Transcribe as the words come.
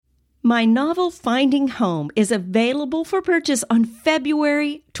My novel, Finding Home, is available for purchase on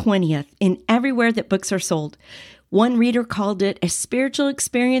February 20th in everywhere that books are sold. One reader called it a spiritual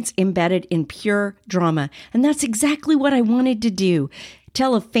experience embedded in pure drama, and that's exactly what I wanted to do.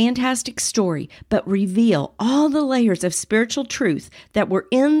 Tell a fantastic story, but reveal all the layers of spiritual truth that were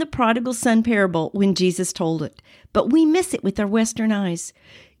in the prodigal son parable when Jesus told it. But we miss it with our Western eyes.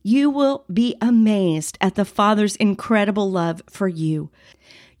 You will be amazed at the Father's incredible love for you.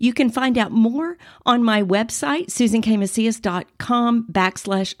 You can find out more on my website,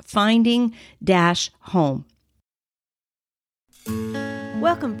 susankmacias.com/finding-home.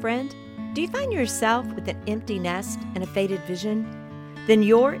 Welcome, friend. Do you find yourself with an empty nest and a faded vision? Then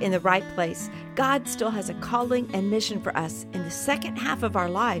you're in the right place. God still has a calling and mission for us in the second half of our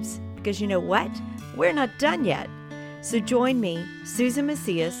lives, because you know what? We're not done yet. So join me, Susan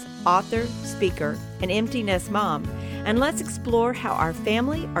Macias, author, speaker, and empty nest mom, and let's explore how our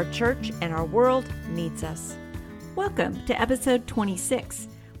family, our church, and our world needs us. Welcome to episode 26,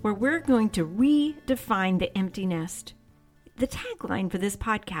 where we're going to redefine the empty nest. The tagline for this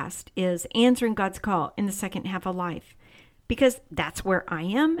podcast is Answering God's Call in the Second Half of Life, because that's where I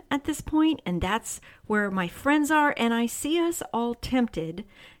am at this point, and that's where my friends are, and I see us all tempted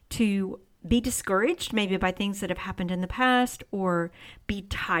to be discouraged maybe by things that have happened in the past, or be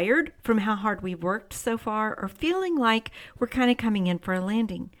tired from how hard we've worked so far, or feeling like we're kind of coming in for a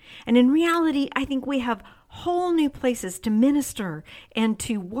landing. And in reality, I think we have whole new places to minister and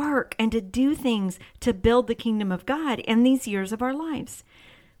to work and to do things to build the kingdom of God in these years of our lives.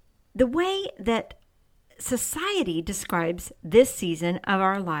 The way that society describes this season of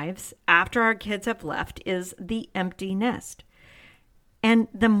our lives after our kids have left is the empty nest. And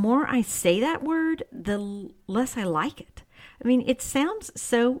the more I say that word, the less I like it. I mean, it sounds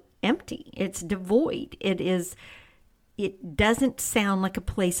so empty. It's devoid. It doesn't sound like a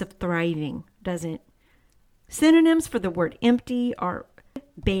place of thriving, does it? Synonyms for the word empty are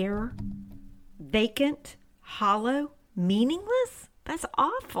bare, vacant, hollow, meaningless. That's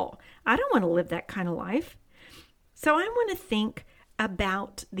awful. I don't want to live that kind of life. So I want to think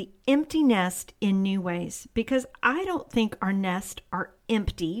about the empty nest in new ways, because I don't think our nests are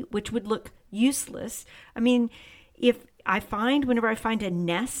empty, which would look useless. I mean, whenever I find a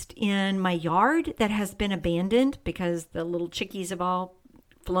nest in my yard that has been abandoned because the little chickies have all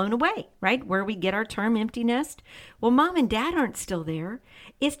flown away, right? Where we get our term empty nest. Well, mom and dad aren't still there.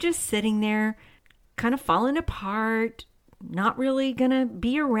 It's just sitting there, kind of falling apart, not really going to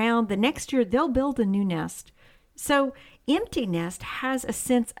be around. The next year, they'll build a new nest. So empty nest has a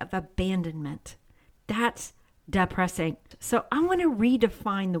sense of abandonment. That's depressing. So I want to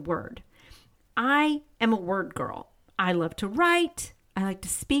redefine the word. I am a word girl. I love to write. I like to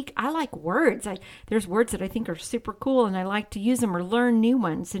speak. I like words. There's words that I think are super cool, and I like to use them or learn new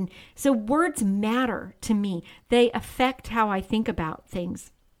ones. And so words matter to me. They affect how I think about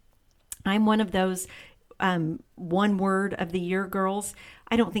things. I'm one of those one word of the year girls.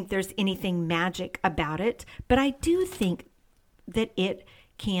 I don't think there's anything magic about it, but I do think that it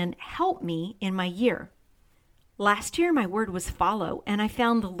can help me in my year. Last year, my word was follow, and I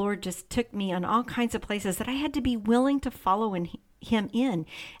found the Lord just took me on all kinds of places that I had to be willing to follow Him in.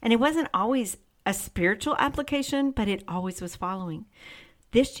 And it wasn't always a spiritual application, but it always was following.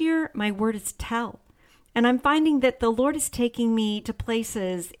 This year, my word is tell. And I'm finding that the Lord is taking me to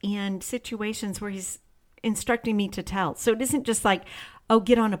places and situations where He's instructing me to tell. So it isn't just like, oh,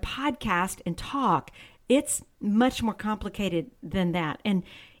 get on a podcast and talk. It's much more complicated than that.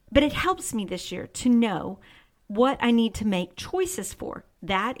 But it helps me this year to know what I need to make choices for.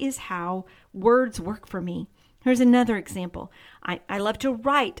 That is how words work for me. Here's another example. I love to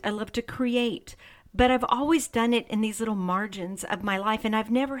write. I love to create. But I've always done it in these little margins of my life, and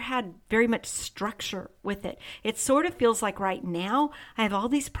I've never had very much structure with it. It sort of feels like right now I have all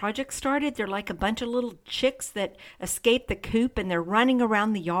these projects started. They're like a bunch of little chicks that escaped the coop, and they're running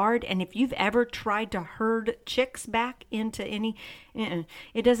around the yard. And if you've ever tried to herd chicks back into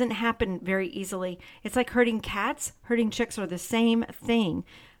it doesn't happen very easily. It's like herding cats. Herding chicks are the same thing.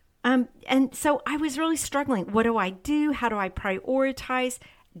 And so I was really struggling. What do I do? How do I prioritize?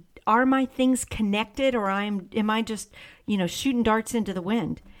 Are my things connected, or am I just, shooting darts into the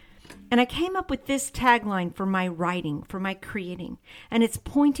wind? And I came up with this tagline for my writing, for my creating, and it's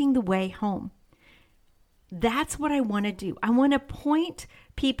pointing the way home. That's what I want to do. I want to point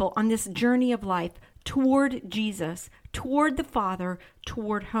people on this journey of life toward Jesus, toward the Father,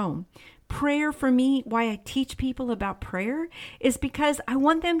 toward home. Prayer for me, why I teach people about prayer, is because I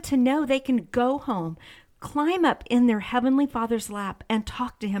want them to know they can go home, climb up in their Heavenly Father's lap and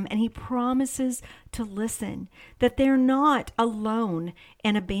talk to Him, and He promises to listen, that they're not alone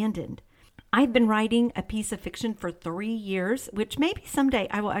and abandoned. I've been writing a piece of fiction for 3 years, which maybe someday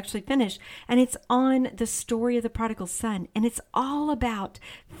I will actually finish, and it's on the story of the prodigal son, and it's all about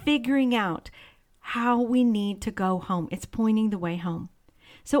figuring out how we need to go home. It's pointing the way home.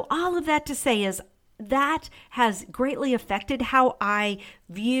 So all of that to say is that has greatly affected how I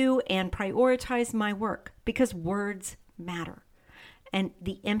view and prioritize my work, because words matter. And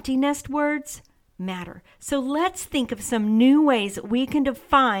the empty nest words matter. So let's think of some new ways that we can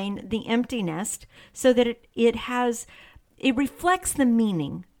define the empty nest so that it reflects the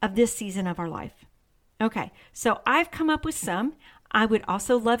meaning of this season of our life. Okay, so I've come up with some. I would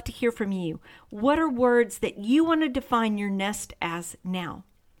also love to hear from you. What are words that you want to define your nest as now?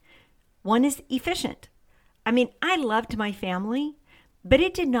 One is efficient. I mean, I loved my family, but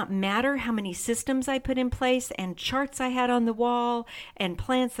it did not matter how many systems I put in place and charts I had on the wall and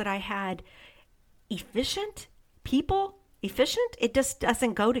plans that I had. Efficient people, efficient, it just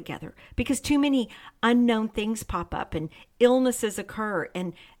doesn't go together, because too many unknown things pop up and illnesses occur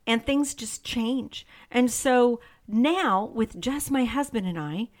and things just change. And so now with just my husband and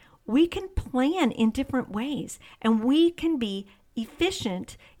I, we can plan in different ways, and we can be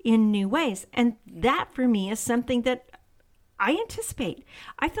efficient in new ways. And that for me is something that I anticipate.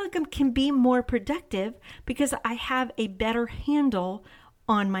 I feel like I can be more productive because I have a better handle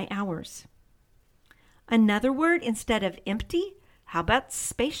on my hours. Another word, instead of empty, how about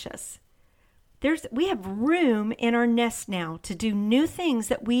spacious? We have room in our nest now to do new things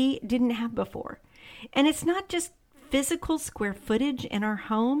that we didn't have before. And it's not just physical square footage in our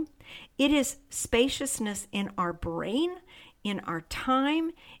home. It is spaciousness in our brain, in our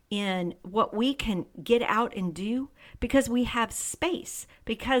time, in what we can get out and do, because we have space.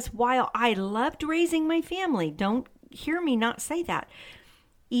 Because while I loved raising my family, don't hear me not say that,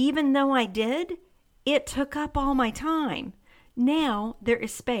 even though I did, it took up all my time. Now there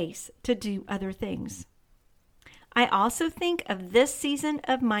is space to do other things. I also think of this season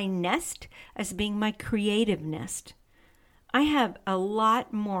of my nest as being my creative nest. I have a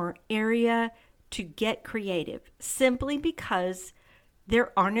lot more area to get creative, simply because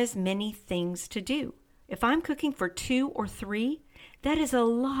there aren't as many things to do. If I'm cooking for 2 or 3, that is a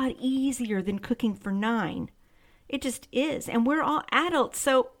lot easier than cooking for 9. It just is. And we're all adults.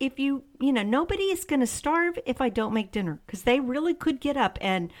 So if nobody is going to starve if I don't make dinner, because they really could get up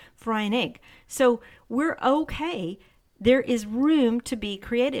and fry an egg. So we're okay. There is room to be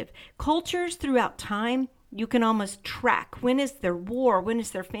creative. Cultures throughout time, you can almost track when is there war, when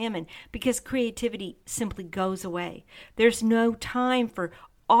is there famine, because creativity simply goes away. There's no time for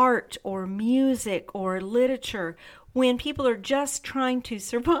art or music or literature when people are just trying to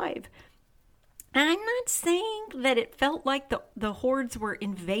survive. And I'm not saying that it felt like the hordes were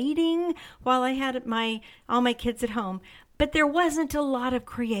invading while I had all my kids at home, but there wasn't a lot of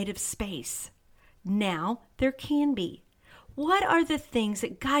creative space. Now there can be. What are the things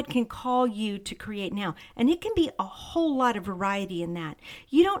that God can call you to create now? And it can be a whole lot of variety in that.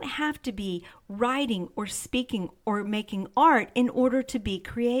 You don't have to be writing or speaking or making art in order to be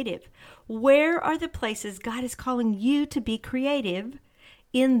creative. Where are the places God is calling you to be creative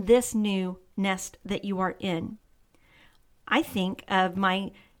in this new nest that you are in? I think of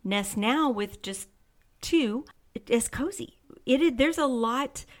my nest now with just 2 as cozy. There's a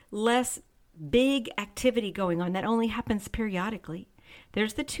lot less big activity going on that only happens periodically.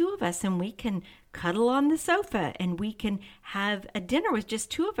 There's the 2 of us, and we can cuddle on the sofa, and we can have a dinner with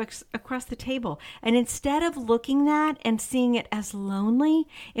just 2 of us across the table. And instead of looking at and seeing it as lonely,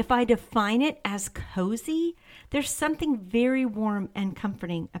 if I define it as cozy, there's something very warm and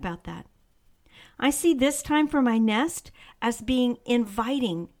comforting about that. I see this time for my nest as being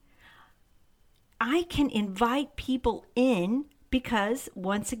inviting. I can invite people in because,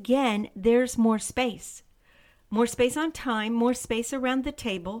 once again, there's more space. More space on time, more space around the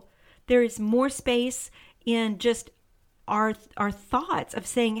table. There is more space in just our thoughts of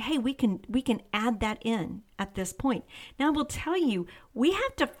saying, hey, we can add that in at this point. Now, I will tell you, we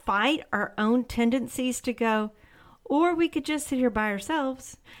have to fight our own tendencies to go, or we could just sit here by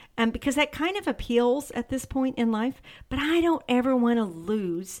ourselves, because that kind of appeals at this point in life. But I don't ever want to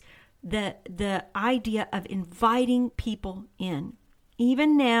lose the idea of inviting people in.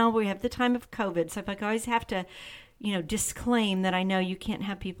 Even now, we have the time of COVID, so if I always have to, disclaim that I know you can't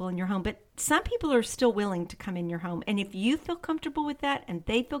have people in your home, but some people are still willing to come in your home. And if you feel comfortable with that and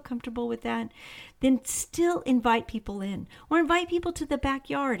they feel comfortable with that, then still invite people in, or invite people to the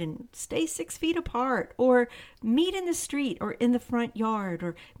backyard and stay 6 feet apart, or meet in the street or in the front yard,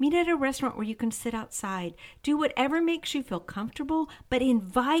 or meet at a restaurant where you can sit outside. Do whatever makes you feel comfortable, but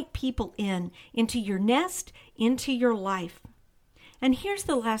invite people into your nest, into your life. And here's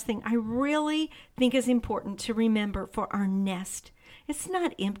the last thing I really think is important to remember for our nest. It's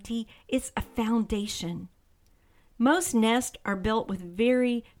not empty, it's a foundation. Most nests are built with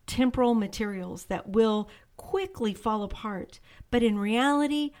very temporal materials that will quickly fall apart. But in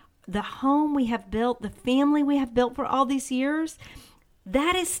reality, the home we have built, the family we have built for all these years,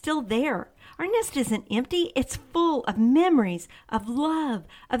 that is still there. Our nest isn't empty. It's full of memories, of love,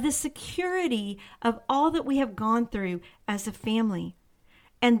 of the security of all that we have gone through as a family.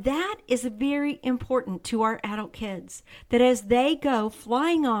 And that is very important to our adult kids, that as they go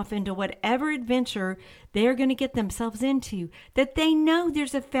flying off into whatever adventure they're going to get themselves into, that they know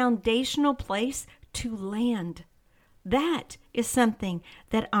there's a foundational place to land. That is something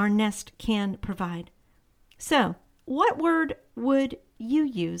that our nest can provide. So, what word would you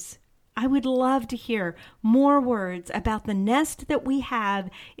use? I would love to hear more words about the nest that we have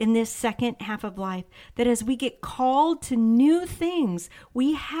in this second half of life, that as we get called to new things,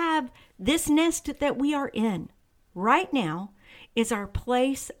 we have this nest that we are in right now is our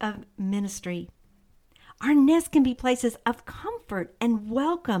place of ministry. Our nest can be places of comfort and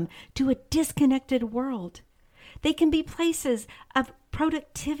welcome to a disconnected world. They can be places of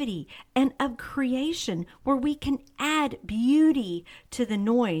productivity and of creation where we can add beauty to the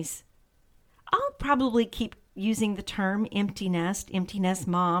noise. I'll probably keep using the term empty nest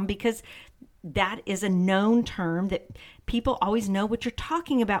mom, because that is a known term that people always know what you're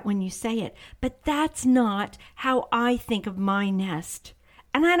talking about when you say it. But that's not how I think of my nest.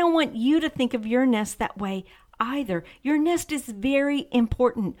 And I don't want you to think of your nest that way either. Your nest is very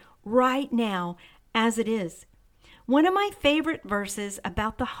important right now as it is. One of my favorite verses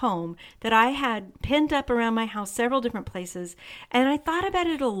about the home that I had pinned up around my house several different places, and I thought about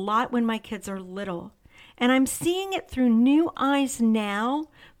it a lot when my kids are little, and I'm seeing it through new eyes now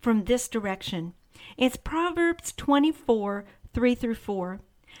from this direction. It's Proverbs 24, 3-4.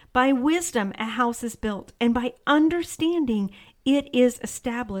 By wisdom a house is built, and by understanding it is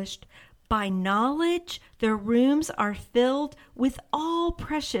established. By knowledge the rooms are filled with all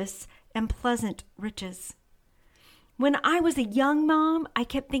precious and pleasant riches. When I was a young mom, I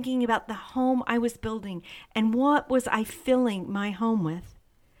kept thinking about the home I was building and what was I filling my home with.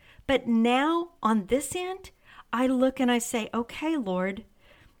 But now, on this end, I look and I say, okay, Lord,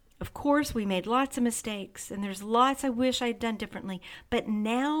 of course we made lots of mistakes and there's lots I wish I'd done differently, but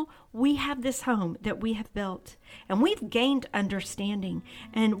now we have this home that we have built and we've gained understanding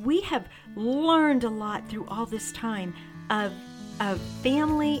and we have learned a lot through all this time of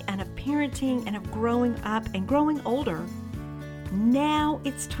family and of parenting and of growing up and growing older. Now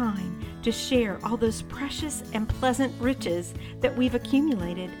it's time to share all those precious and pleasant riches that we've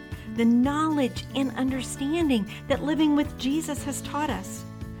accumulated, the knowledge and understanding that living with Jesus has taught us.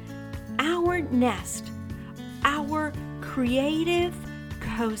 Our nest, our creative,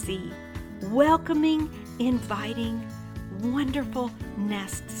 cozy, welcoming, inviting, wonderful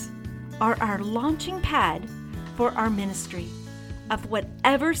nests are our launching pad for our ministry of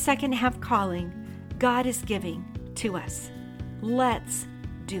whatever second half calling God is giving to us. Let's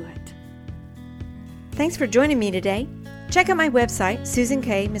do it. Thanks for joining me today. Check out my website,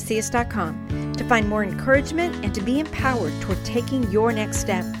 susankmacias.com, to find more encouragement and to be empowered toward taking your next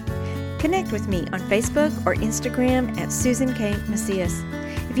step. Connect with me on Facebook or Instagram at Susan K. Macias.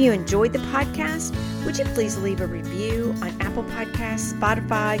 If you enjoyed the podcast, would you please leave a review on Apple Podcasts,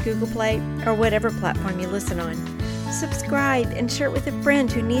 Spotify, Google Play, or whatever platform you listen on? Subscribe and share it with a friend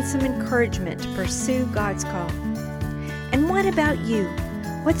who needs some encouragement to pursue God's call. And what about you?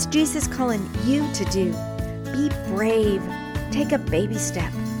 What's Jesus calling you to do? Be brave. Take a baby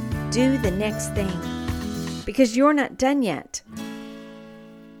step. Do the next thing. Because you're not done yet.